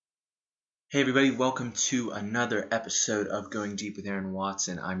Hey everybody, welcome to another episode of Going Deep with Aaron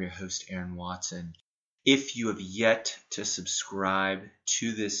Watson. I'm your host, Aaron Watson. If you have yet to subscribe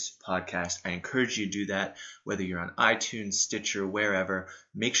to this podcast, I encourage you to do that, whether you're on iTunes, Stitcher, wherever.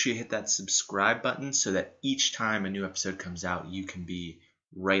 Make sure you hit that subscribe button so that each time a new episode comes out, you can be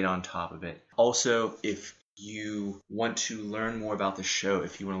right on top of it. Also, if you want to learn more about the show,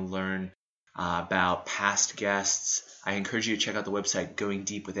 if you want to learn about past guests, I encourage you to check out the website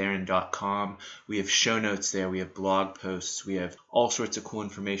goingdeepwithaaron.com. We have show notes there, we have blog posts, we have all sorts of cool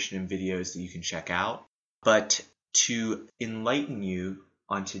information and videos that you can check out. But to enlighten you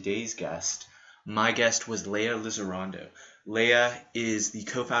on today's guest, my guest was Leah Lizarrando. Leah is the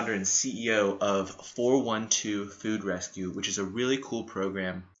co-founder and CEO of 412 Food Rescue, which is a really cool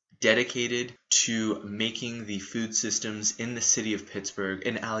program dedicated to making the food systems in the city of Pittsburgh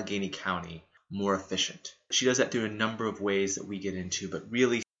in Allegheny County more efficient. She does that through a number of ways that we get into, but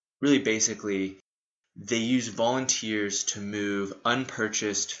really basically, they use volunteers to move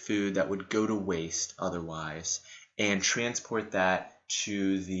unpurchased food that would go to waste otherwise and transport that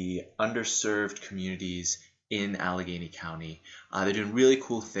to the underserved communities in Allegheny County. They're doing really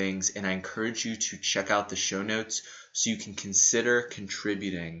cool things, and I encourage you to check out the show notes so you can consider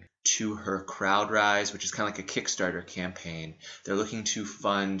contributing to her CrowdRise, which is kind of like a Kickstarter campaign. They're looking to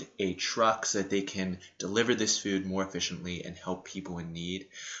fund a truck so that they can deliver this food more efficiently and help people in need.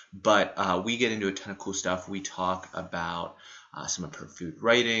 But we get into a ton of cool stuff. We talk about some of her food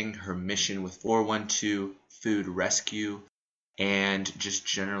writing, her mission with 412 Food Rescue, and just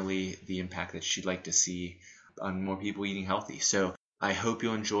generally the impact that she'd like to see on more people eating healthy. So I hope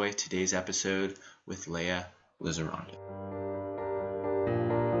you'll enjoy today's episode with Leah Lizarrando.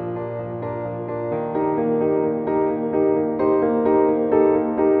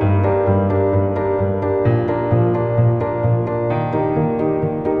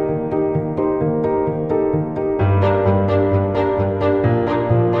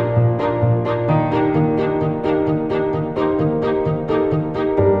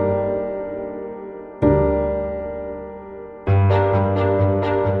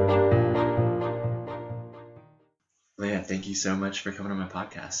 Leah, thank you so much for coming on my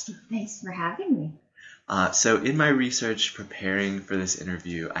podcast. Thanks for having me. So in my research preparing for this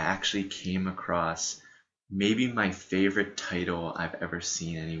interview, I actually came across maybe my favorite title I've ever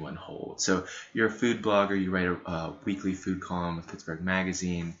seen anyone hold. So you're a food blogger, you write a weekly food column with Pittsburgh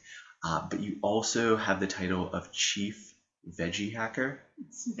Magazine, but you also have the title of Chief Veggie Hacker?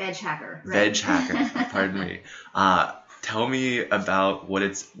 It's Veg Hacker. Veg Right? Hacker, pardon me. Tell me about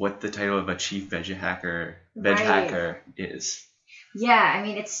what the title of a Chief Veg Hacker is. Yeah, I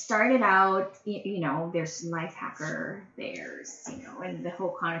mean, it started out, there's life hacker, there's, and the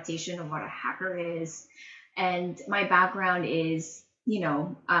whole connotation of what a hacker is. And my background is,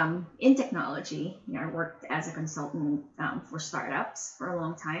 in technology. I worked as a consultant for startups for a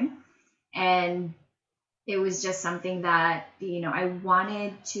long time. And it was just something that, I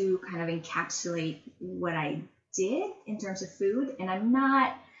wanted to kind of encapsulate what I did in terms of food. And I'm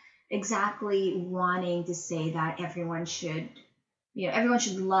not exactly wanting to say that everyone should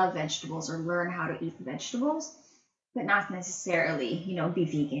love vegetables or learn how to eat vegetables, but not necessarily, be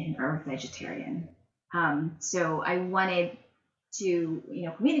vegan or vegetarian. So I wanted to,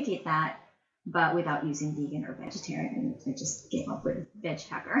 communicate that, but without using vegan or vegetarian. I just came up with Veg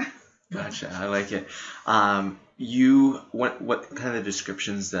Hacker. Gotcha. I like it. What kind of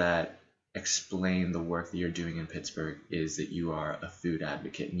descriptions that explain the work that you're doing in Pittsburgh is that you are a food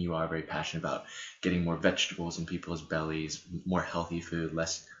advocate and you are very passionate about getting more vegetables in people's bellies, more healthy food,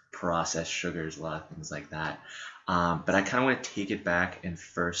 less processed sugars, a lot of things like that. But I kind of want to take it back and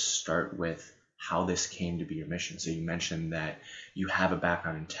first start with how this came to be your mission. So you mentioned that you have a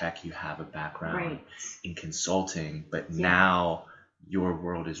background in tech, you have a background in consulting, but now your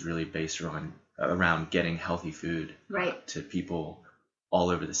world is really based around getting healthy food to people all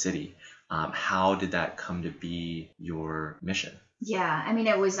over the city. How did that come to be your mission? Yeah, I mean,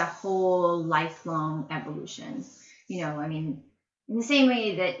 it was a whole lifelong evolution. In the same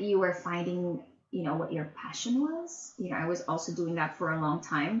way that you were finding, what your passion was, I was also doing that for a long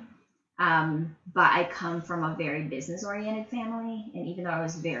time. But I come from a very business-oriented family. And even though I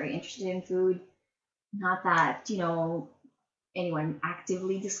was very interested in food, not that, anyone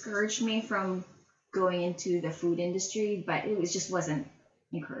actively discouraged me from going into the food industry, but it just wasn't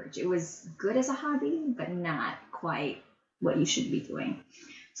encouraged. It was good as a hobby, but not quite what you should be doing.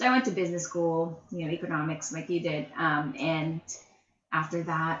 So I went to business school, economics like you did. And after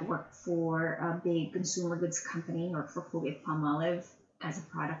that, worked for a big consumer goods company, worked for Colgate-Palmolive as a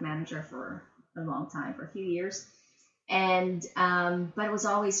product manager for a long time, for a few years. And but I was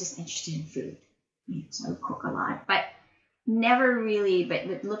always just interested in food. So I would cook a lot, but never really,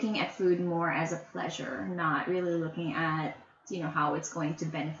 but looking at food more as a pleasure, not really looking at, how it's going to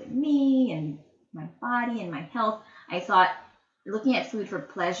benefit me and my body and my health. I thought looking at food for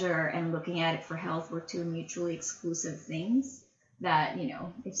pleasure and looking at it for health were two mutually exclusive things. That,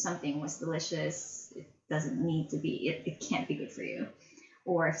 if something was delicious, it doesn't need to be, it can't be good for you.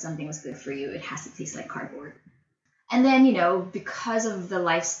 Or if something was good for you, it has to taste like cardboard. And then, because of the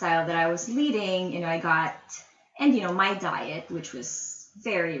lifestyle that I was leading, I got, and, my diet, which was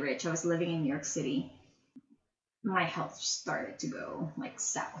very rich, I was living in New York City, my health started to go like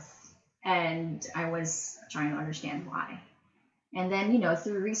south. And I was trying to understand why. And then,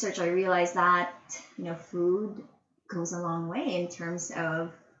 through research, I realized that, food goes a long way in terms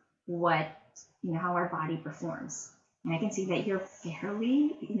of what, how our body performs. And I can see that you're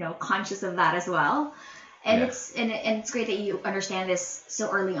fairly, conscious of that as well. And it's it's great that you understand this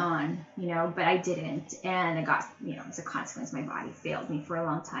so early on, but I didn't. And I got, as a consequence, my body failed me for a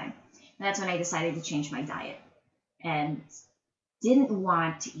long time. And that's when I decided to change my diet and didn't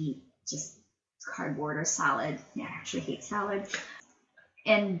want to eat just cardboard or salad. Yeah, I actually hate salad.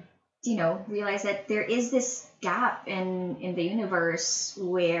 And, realize that there is this gap in the universe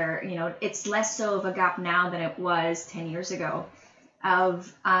where, it's less so of a gap now than it was 10 years ago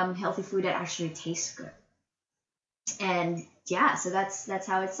of healthy food that actually tastes good. And yeah, so that's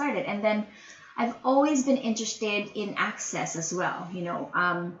how it started. And then I've always been interested in access as well.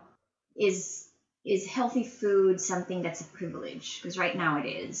 Is healthy food something that's a privilege? Because right now it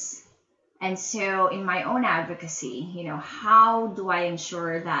is. And so in my own advocacy, how do I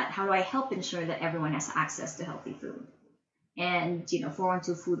help ensure that everyone has access to healthy food? And,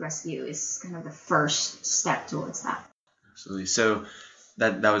 412 Food Rescue is kind of the first step towards that. Absolutely. So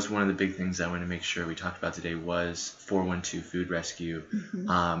that was one of the big things I want to make sure we talked about today was 412 Food Rescue.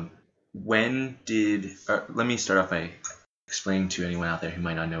 Mm-hmm. Let me start off by explaining to anyone out there who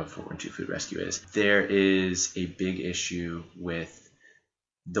might not know what 412 Food Rescue is. There is a big issue with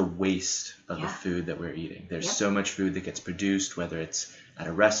the waste of the food that we're eating. There's so much food that gets produced, whether it's at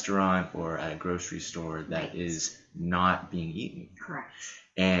a restaurant or at a grocery store, that is not being eaten. Correct.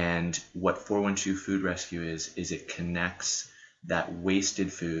 And what 412 Food Rescue is it connects that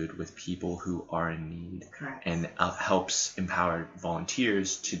wasted food with people who are in need. Correct. And helps empower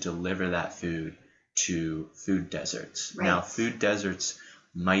volunteers to deliver that food to food deserts. Right. Now, food deserts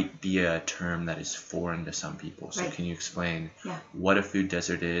might be a term that is foreign to some people. So can you explain what a food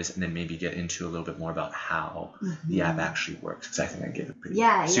desert is, and then maybe get into a little bit more about how the app actually works? Because I think I gave a pretty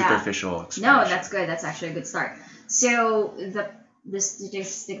superficial explanation. No, that's good. That's actually a good start. So the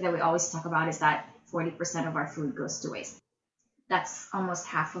statistic that we always talk about is that 40% of our food goes to waste. That's almost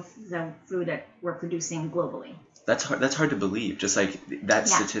half of the food that we're producing globally. That's hard to believe. Just like that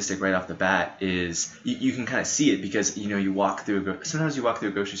statistic right off the bat is, you can kind of see it because, you walk through sometimes you walk through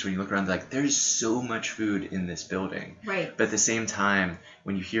a grocery store and you look around like there's so much food in this building. Right. But at the same time,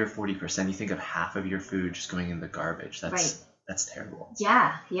 when you hear 40%, you think of half of your food just going in the garbage. That's terrible.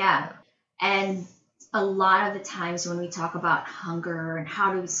 Yeah. And a lot of the times when we talk about hunger and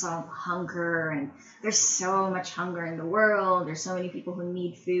how do we solve hunger, and there's so much hunger in the world, there's so many people who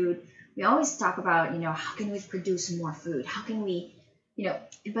need food, we always talk about, how can we produce more food? How can we,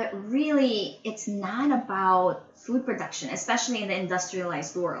 but really it's not about food production, especially in the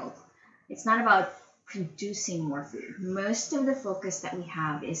industrialized world. It's not about producing more food. Most of the focus that we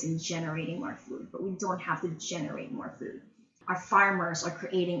have is in generating more food, but we don't have to generate more food. Our farmers are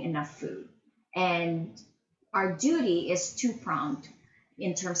creating enough food. And our duty is two-pronged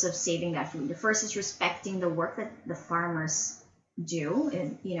in terms of saving that food. The first is respecting the work that the farmers do,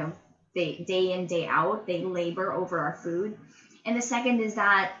 and they day in, day out, they labor over our food. And the second is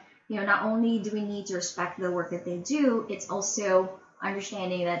that, not only do we need to respect the work that they do, it's also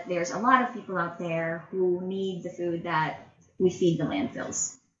understanding that there's a lot of people out there who need the food that we feed the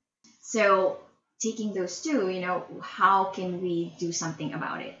landfills. So taking those two, how can we do something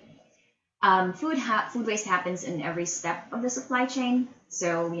about it? Food waste happens in every step of the supply chain.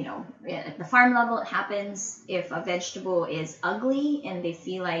 So, at the farm level, it happens if a vegetable is ugly and they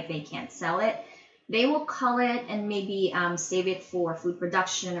feel like they can't sell it. They will cull it and maybe save it for food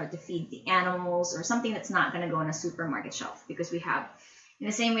production or to feed the animals or something that's not going to go on a supermarket shelf, because we have, in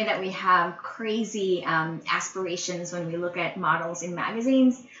the same way that we have crazy aspirations when we look at models in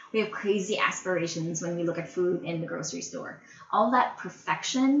magazines, we have crazy aspirations when we look at food in the grocery store. All that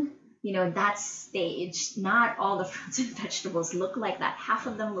perfection, that's staged. Not all the fruits and vegetables look like that. Half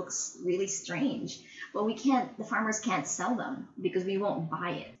of them looks really strange, but the farmers can't sell them because we won't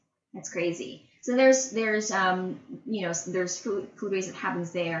buy it. That's crazy. So there's there's food waste that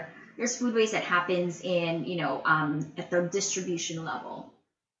happens there. There's food waste that happens in at the distribution level.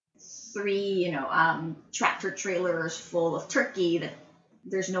 3 tractor trailers full of turkey that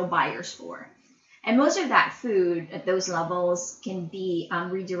there's no buyers for. And most of that food at those levels can be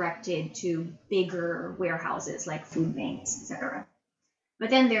redirected to bigger warehouses like food banks, etc. But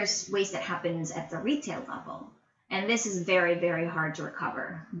then there's waste that happens at the retail level. And this is very, very hard to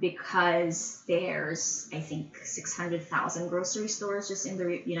recover because there's, I think, 600,000 grocery stores just in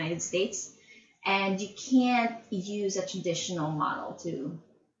the United States. And you can't use a traditional model to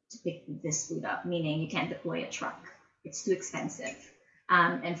pick this food up, meaning you can't deploy a truck. It's too expensive.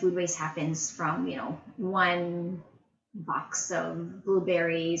 And food waste happens from, one box of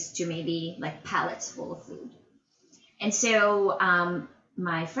blueberries to maybe like pallets full of food. And so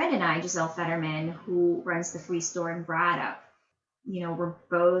my friend and I, Giselle Fetterman, who runs the Free Store in Braddock, we're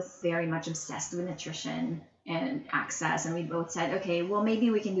both very much obsessed with nutrition and access. And we both said, okay, well, maybe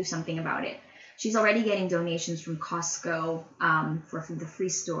we can do something about it. She's already getting donations from Costco for the Free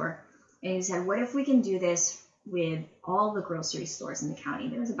Store. And he said, what if we can do this with all the grocery stores in the county?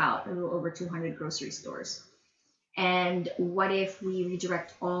 There was about a little over 200 grocery stores. And what if we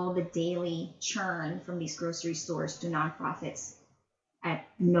redirect all the daily churn from these grocery stores to nonprofits at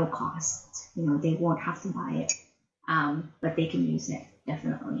no cost? They won't have to buy it, but they can use it,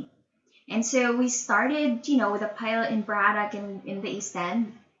 definitely. And so we started, with a pilot in Braddock in the East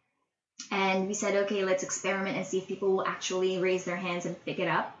End. And we said, okay, let's experiment and see if people will actually raise their hands and pick it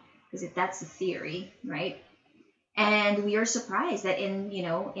up, because if that's the theory, right? And we are surprised that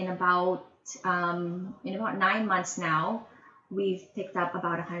in about 9 months now, we've picked up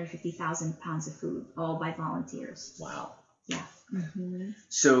about 150,000 pounds of food, all by volunteers. Wow. Yeah. Mm-hmm.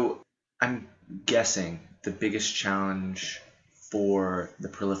 So I'm guessing the biggest challenge for the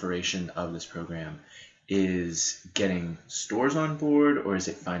proliferation of this program is getting stores on board, or is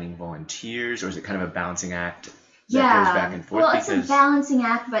it finding volunteers, or is it kind of a balancing act that goes back and forth? Well, it's a balancing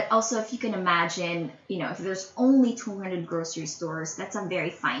act, but also if you can imagine, if there's only 200 grocery stores, that's a very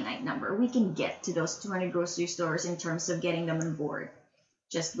finite number. We can get to those 200 grocery stores in terms of getting them on board,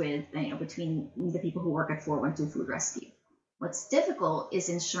 just with, between the people who work at 412 Food Rescue. What's difficult is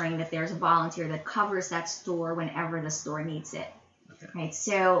ensuring that there's a volunteer that covers that store whenever the store needs it. Okay. Right?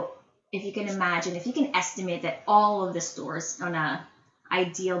 So if you can imagine, if you can estimate that all of the stores on a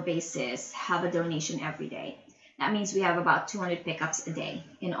ideal basis have a donation every day, that means we have about 200 pickups a day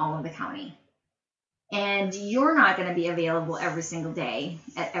in all of the county. And you're not going to be available every single day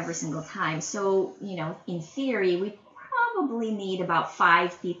at every single time. So, in theory, we probably need about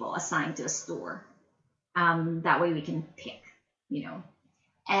 5 people assigned to a store. That way we can pick,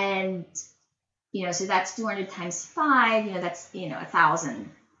 And, so that's 200 times 5, that's, 1,000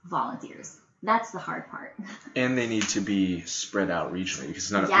 volunteers. That's the hard part. And they need to be spread out regionally,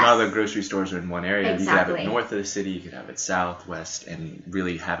 because not all the grocery stores are in one area. Exactly. You could have it north of the city, you could have it south, west, and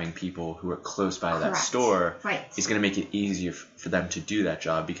really having people who are close by that store is going to make it easier for them to do that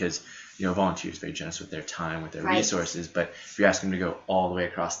job, because volunteers are very generous with their time, with their resources. But if you ask them to go all the way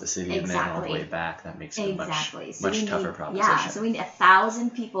across the city and then all the way back, that makes it a much tougher proposition. Yeah, so we need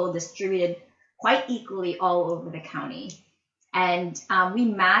 1,000 people distributed quite equally all over the county. And we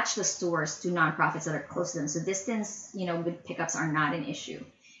match the stores to nonprofits that are close to them. So distance, with pickups are not an issue.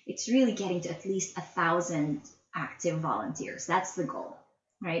 It's really getting to at least 1,000 active volunteers. That's the goal,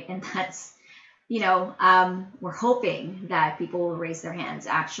 right? And that's, we're hoping that people will raise their hands.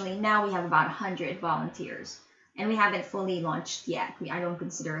 Actually, now we have about 100 volunteers. And we haven't fully launched yet. I don't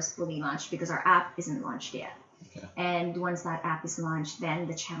consider us fully launched because our app isn't launched yet. Okay. And once that app is launched, then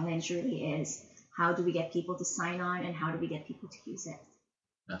the challenge really is, how do we get people to sign on, and how do we get people to use it?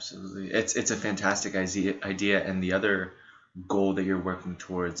 Absolutely. It's a fantastic idea. And the other goal that you're working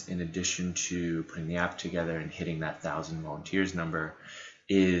towards, in addition to putting the app together and hitting that 1,000 volunteers number,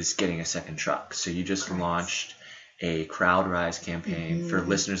 is getting a second truck. So you just launched a CrowdRise campaign. Mm-hmm. For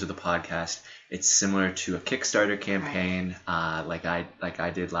listeners of the podcast, it's similar to a Kickstarter campaign, like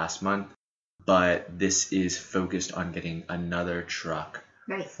I did last month, but this is focused on getting another truck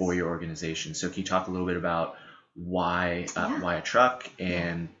for your organization. So can you talk a little bit about why a truck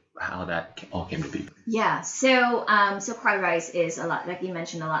and how that all came to be? Yeah. So CrowdRise is a lot, like you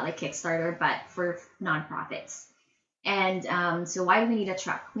mentioned, a lot like Kickstarter, but for nonprofits. And so why do we need a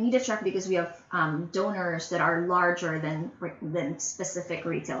truck? We need a truck because we have donors that are larger than specific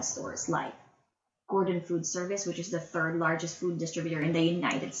retail stores, like Gordon Food Service, which is the 3rd largest food distributor in the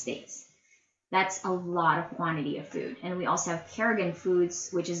United States. That's a lot of quantity of food. And we also have Kerrigan Foods,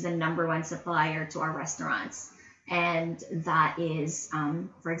 which is the #1 supplier to our restaurants. And that is,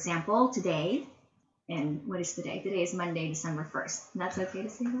 for example, today. And what is today? Today is Monday, December 1st. That's okay to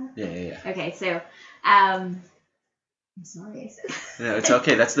say that? Yeah. Okay, so I'm sorry. No, it's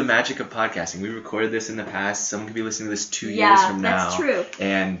okay. That's the magic of podcasting. We recorded this in the past. Someone could be listening to this 2 years from now. That's true.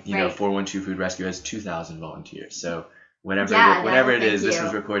 And, Right. 412 Food Rescue has 2,000 volunteers. So whatever it is, this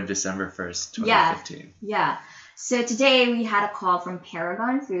was recorded December 1st, 2015. Yeah. So today we had a call from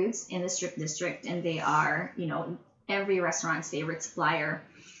Paragon Foods in the Strip District, and they are, every restaurant's favorite supplier.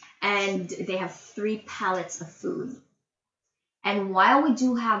 And they have 3 pallets of food. And while we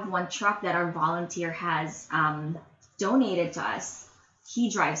do have one truck that our volunteer has donated to us,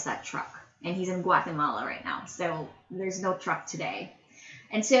 he drives that truck. And he's in Guatemala right now. So there's no truck today.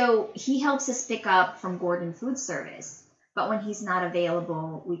 And so he helps us pick up from Gordon Food Service. But when he's not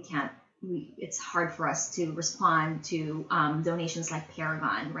available, it's hard for us to respond to donations like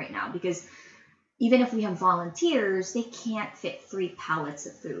Paragon right now, because even if we have volunteers, they can't fit 3 pallets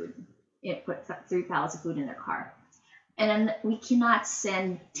of food. Put 3 pallets of food in their car. And then we cannot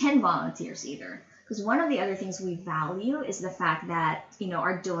send 10 volunteers either. Because one of the other things we value is the fact that,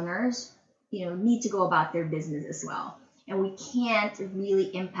 our donors, need to go about their business as well. And we can't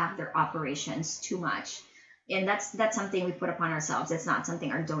really impact their operations too much. And that's something we put upon ourselves. It's not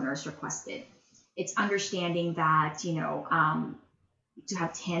something our donors requested. It's understanding that, to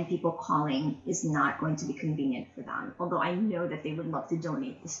have 10 people calling is not going to be convenient for them. Although I know that they would love to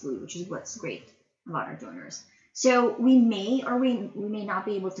donate this food, which is what's great about our donors. So we may or we may not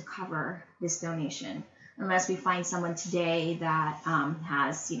be able to cover this donation unless we find someone today that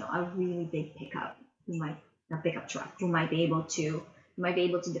has, a really big pickup truck who might be able to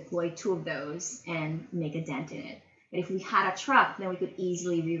deploy 2 of those and make a dent in it. But if we had a truck, then we could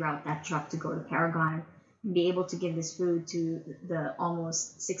easily reroute that truck to go to Paragon and be able to give this food to the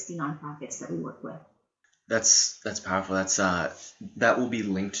almost 60 nonprofits that we work with. That's powerful. That will be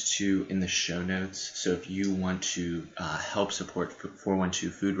linked to in the show notes. So if you want to help support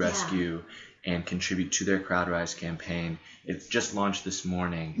 412 Food Rescue and contribute to their CrowdRise campaign, it just launched this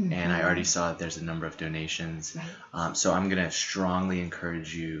morning, and I already saw that there's a number of donations. Right. So I'm going to strongly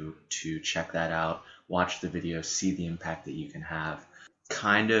encourage you to check that out, watch the video, see the impact that you can have.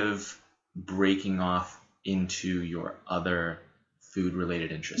 Kind of breaking off into your other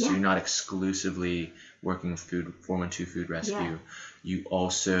food-related interests. So you're not exclusively working with 412 Food Rescue. Yeah. You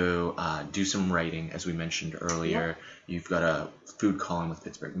also do some writing, as we mentioned earlier. Yep. You've got a food column with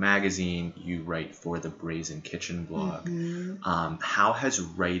Pittsburgh Magazine. You write for the Brazen Kitchen blog.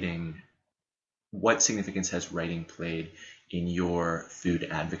 What significance has writing played in your food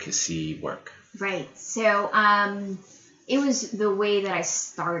advocacy work? Right. So it was the way that I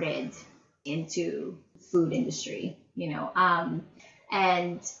started into food industry,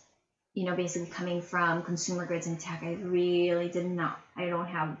 and basically coming from consumer goods and tech, I really I don't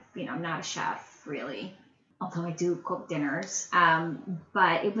have, I'm not a chef really, although I do cook dinners,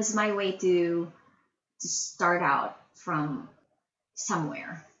 but it was my way to start out from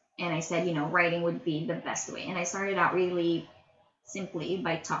somewhere. And I said, writing would be the best way. And I started out really simply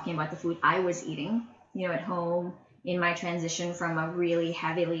by talking about the food I was eating, at home, in my transition from a really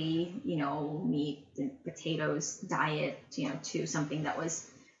heavily, meat and potatoes diet, to something that was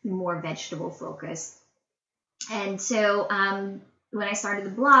more vegetable focused. And so when I started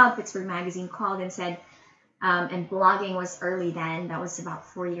the blog, Pittsburgh Magazine called and said, and blogging was early then, that was about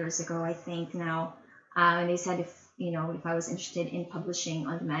 4 years ago, I think now. And they said if I was interested in publishing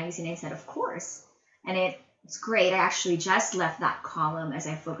on the magazine, I said, of course. And it's great. I actually just left that column as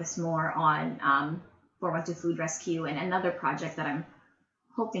I focused more on 412 Food Rescue and another project that I'm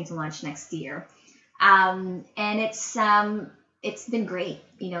hoping to launch next year. And it's been great.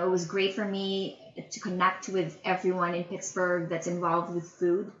 It was great for me to connect with everyone in Pittsburgh that's involved with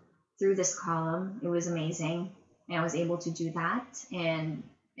food through this column. It was amazing. And I was able to do that and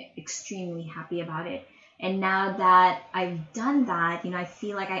extremely happy about it. And now that I've done that, I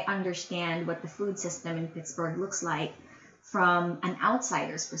feel like I understand what the food system in Pittsburgh looks like from an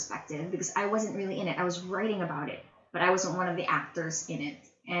outsider's perspective, because I wasn't really in it. I was writing about it, but I wasn't one of the actors in it.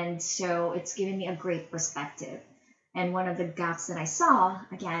 And so it's given me a great perspective. And one of the gaps that I saw,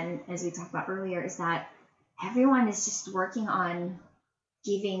 again, as we talked about earlier, is that everyone is just working on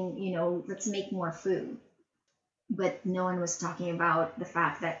giving, let's make more food. But no one was talking about the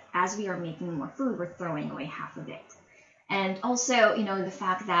fact that as we are making more food, we're throwing away half of it. And also, the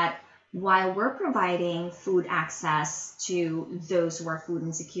fact that while we're providing food access to those who are food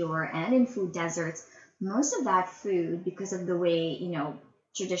insecure and in food deserts, most of that food, because of the way,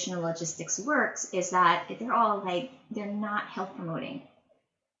 traditional logistics works, is that they're all they're not health promoting.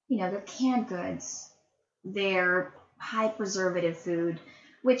 They're canned goods. they're high preservative food,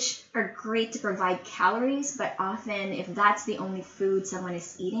 which are great to provide calories, but often if that's the only food someone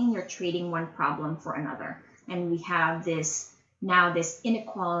is eating, you're trading one problem for another. And we have this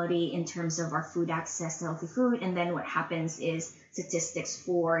inequality in terms of our food access to healthy food. And then what happens is statistics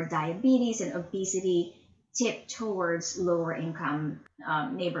for diabetes and obesity tip towards lower income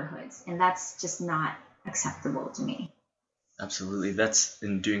neighborhoods. And that's just not acceptable to me. Absolutely. That's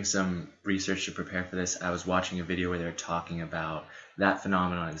in doing some research to prepare for this. I was watching a video where they were talking about that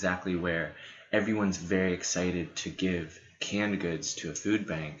phenomenon, exactly where everyone's very excited to give canned goods to a food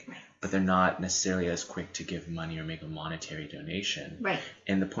bank, but they're not necessarily as quick to give money or make a monetary donation. Right.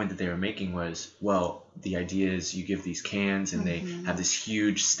 And the point that they were making was, well, the idea is you give these cans and they have this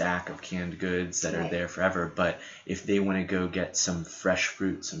huge stack of canned goods that are there forever. But if they want to go get some fresh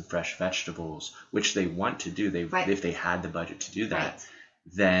fruit, some fresh vegetables, which they want to do, if they had the budget to do that,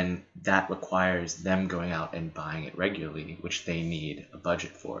 then that requires them going out and buying it regularly, which they need a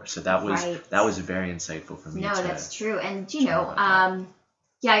budget for. So that was very insightful for me. No, that's true. And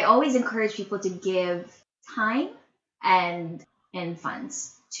I always encourage people to give time and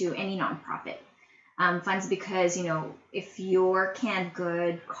funds to any nonprofit. Funds because, if your canned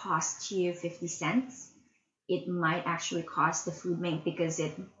good costs you 50 cents, it might actually cost the food bank, because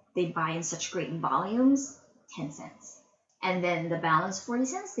they buy in such great volumes, 10 cents. And then the balance 40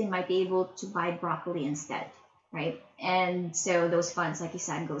 cents, they might be able to buy broccoli instead, right? And so those funds, like you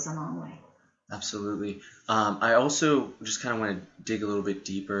said, goes a long way. Absolutely. I also just kind of want to dig a little bit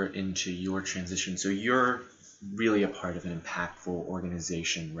deeper into your transition. So you're really a part of an impactful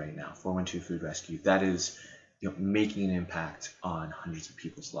organization right now, 412 Food Rescue, that is making an impact on hundreds of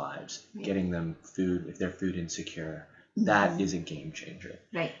people's lives, getting them food if they're food insecure. That is a game changer.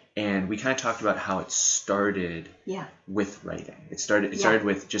 Right. And we kind of talked about how it started with writing. It started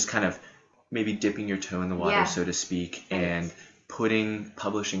with just kind of maybe dipping your toe in the water, so to speak, and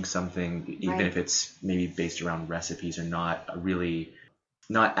publishing something, even if it's maybe based around recipes or not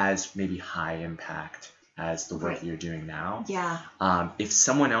as maybe high impact as the work that you're doing now. Yeah. If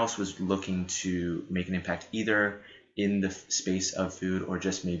someone else was looking to make an impact either in the space of food or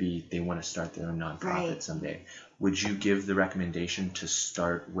just maybe they want to start their own nonprofit someday, would you give the recommendation to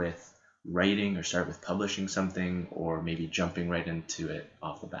start with writing or start with publishing something, or maybe jumping right into it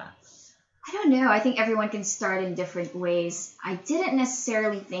off the bat? I don't know. I think everyone can start in different ways. I didn't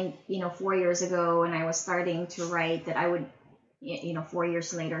necessarily think, 4 years ago when I was starting to write that I would, 4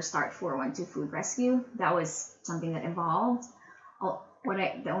 years later start 412 Food Rescue. That was something that evolved.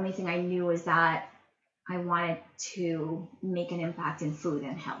 The only thing I knew was that I wanted to make an impact in food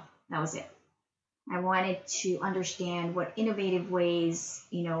and health. That was it. I wanted to understand what innovative ways,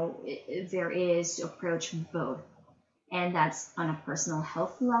 there is to approach both. And that's on a personal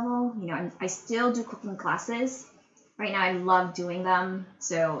health level. I still do cooking classes. Right now, I love doing them.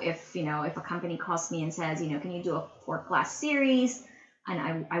 So if a company calls me and says, can you do a 4-class series?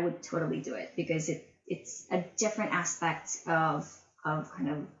 And I would totally do it, because it's a different aspect of kind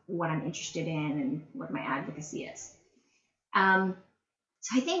of what I'm interested in and what my advocacy is.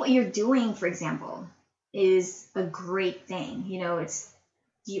 So I think what you're doing, for example, is a great thing.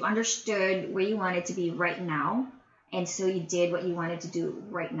 You understood where you wanted to be right now. And so you did what you wanted to do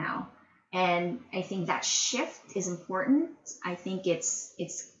right now. And I think that shift is important. I think it's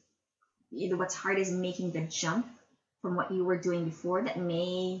what's hard is making the jump from what you were doing before that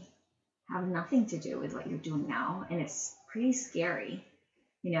may have nothing to do with what you're doing now. And it's pretty scary,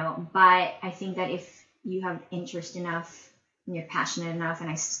 but I think that if you have interest enough and you're passionate enough, and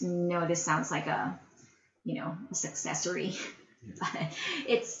I know this sounds like a successory, but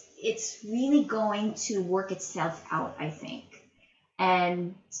it's really going to work itself out, I think.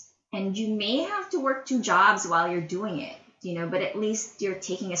 And you may have to work 2 jobs while you're doing it, but at least you're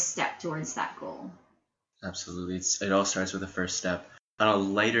taking a step towards that goal. Absolutely. It all starts with the first step. On a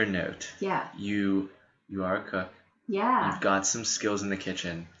lighter note, you are a cook. Yeah. You've got some skills in the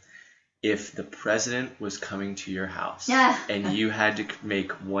kitchen. If the president was coming to your house and you had to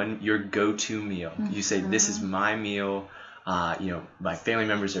make your go-to meal, you say, this is my meal, my family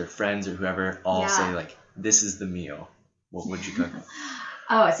members or friends or whoever all say, like, this is the meal, what would you cook?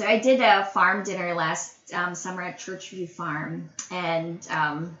 So I did a farm dinner last summer at Churchview Farm, and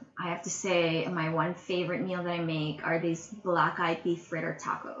I have to say my one favorite meal that I make are these black-eyed pea fritter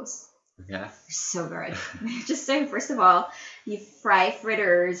tacos. Yeah. They're so good. Just so, first of all, you fry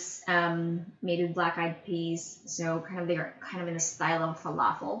fritters made with black-eyed peas, so they're kind of in the style of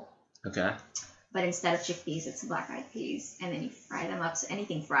falafel. Okay. But instead of chickpeas, it's black-eyed peas, and then you fry them up. So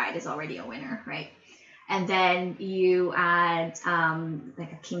anything fried is already a winner, right? And then you add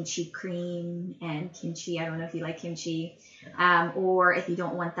like a kimchi cream and kimchi. I don't know if you like kimchi. Or if you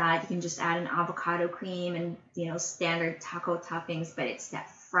don't want that, you can just add an avocado cream and, standard taco toppings. But it's that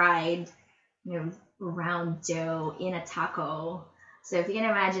fried, round dough in a taco. So if you can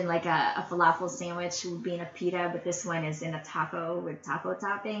imagine like a falafel sandwich would be in a pita, but this one is in a taco with taco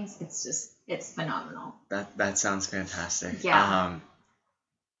toppings. It's phenomenal. That sounds fantastic. Yeah.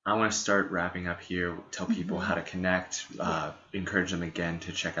 I want to start wrapping up here, tell people how to connect, encourage them again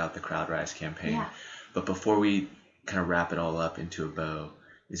to check out the CrowdRise campaign. Yeah. But before we kind of wrap it all up into a bow,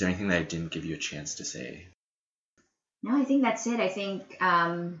 is there anything that I didn't give you a chance to say? No, I think that's it. I think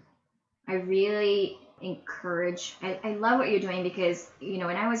I really encourage, I love what you're doing because, when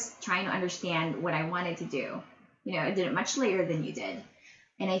I was trying to understand what I wanted to do, I did it much later than you did.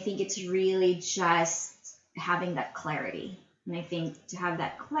 And I think it's really just having that clarity. And I think to have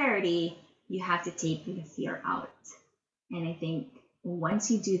that clarity, you have to take the fear out. And I think once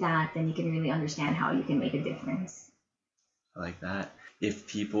you do that, then you can really understand how you can make a difference. I like that. If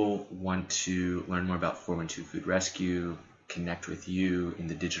people want to learn more about 412 Food Rescue, connect with you in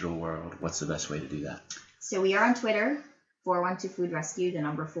the digital world, what's the best way to do that? So we are on Twitter, 412 Food Rescue, the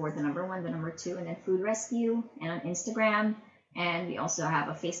number 4, the number 1, the number 2, and then Food Rescue, and on Instagram. And we also have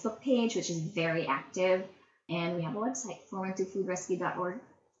a Facebook page, which is very active. And we have a website, 412foodrescue.org.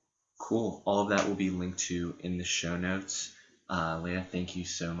 Cool. All of that will be linked to in the show notes. Leah, thank you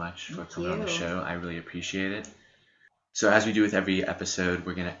so much for coming on the show. I really appreciate it. So as we do with every episode,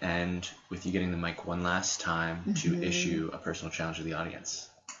 we're going to end with you getting the mic one last time to issue a personal challenge to the audience.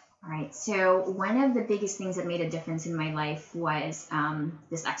 All right. So one of the biggest things that made a difference in my life was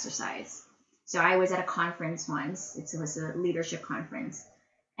this exercise. So I was at a conference once. It was a leadership conference.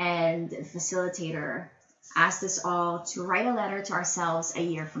 And the facilitator asked us all to write a letter to ourselves a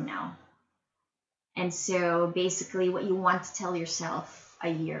year from now. And so basically what you want to tell yourself a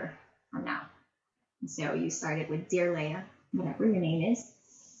year from now. And so you started with Dear Leah, whatever your name is,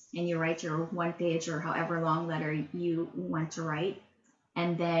 and you write your 1 page or however long letter you want to write.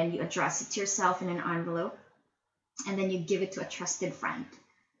 And then you address it to yourself in an envelope. And then you give it to a trusted friend.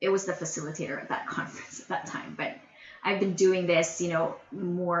 It was the facilitator at that conference at that time, but I've been doing this,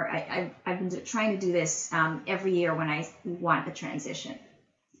 more. I've been trying to do this every year when I want the transition.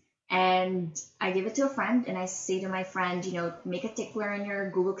 And I give it to a friend, and I say to my friend, make a tickler in your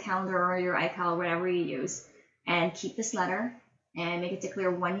Google Calendar or your iCal, whatever you use, and keep this letter, and make a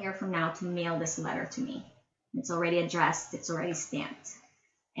tickler 1 year from now to mail this letter to me. It's already addressed. It's already stamped.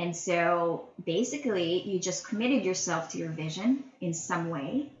 And so basically, you just committed yourself to your vision in some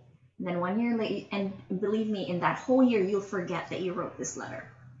way. And then 1 year later, and believe me, in that whole year, you'll forget that you wrote this letter.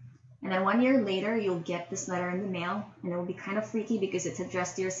 And then 1 year later, you'll get this letter in the mail, and it will be kind of freaky because it's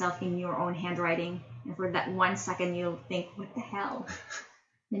addressed to yourself in your own handwriting. And for that 1 second, you'll think, what the hell?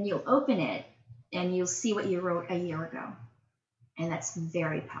 Then you'll open it, and you'll see what you wrote a year ago. And that's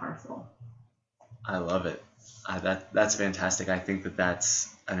very powerful. I love it. That's fantastic. I think that that's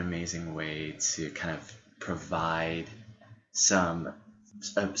an amazing way to kind of provide some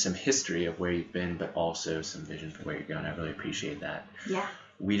history of where you've been, but also some vision for where you're going. I really appreciate that. Yeah.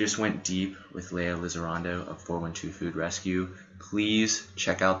 We just went deep with Leah Lizarrando of 412 Food Rescue. Please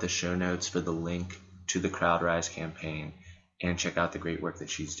check out the show notes for the link to the CrowdRise campaign and check out the great work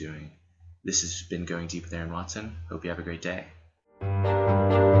that she's doing. This has been Going Deep with Aaron Watson. Hope you have a great day.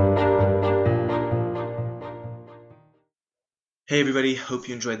 Hey everybody, hope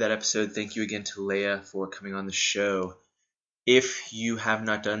you enjoyed that episode. Thank you again to Leah for coming on the show. If you have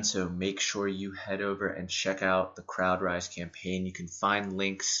not done so, make sure you head over and check out the CrowdRise campaign. You can find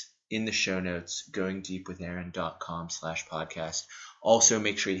links in the show notes, goingdeepwithaaron.com/podcast. Also,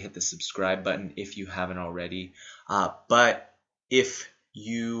 make sure you hit the subscribe button if you haven't already. But if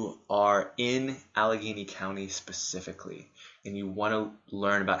you are in Allegheny County specifically, and you want to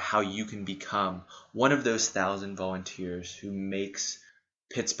learn about how you can become one of those 1,000 volunteers who makes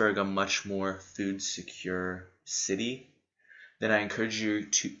Pittsburgh a much more food secure city, then I encourage you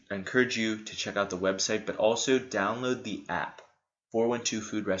to check out the website, but also download the app. 412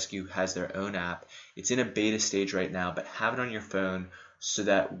 Food Rescue has their own app. It's in a beta stage right now, but have it on your phone so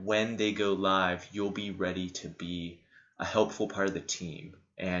that when they go live, you'll be ready to be a helpful part of the team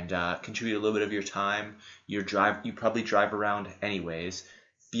and contribute a little bit of your time. You probably drive around anyways.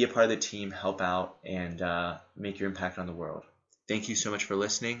 Be a part of the team, help out, and make your impact on the world. Thank you so much for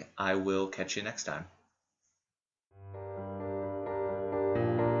listening. I will catch you next time.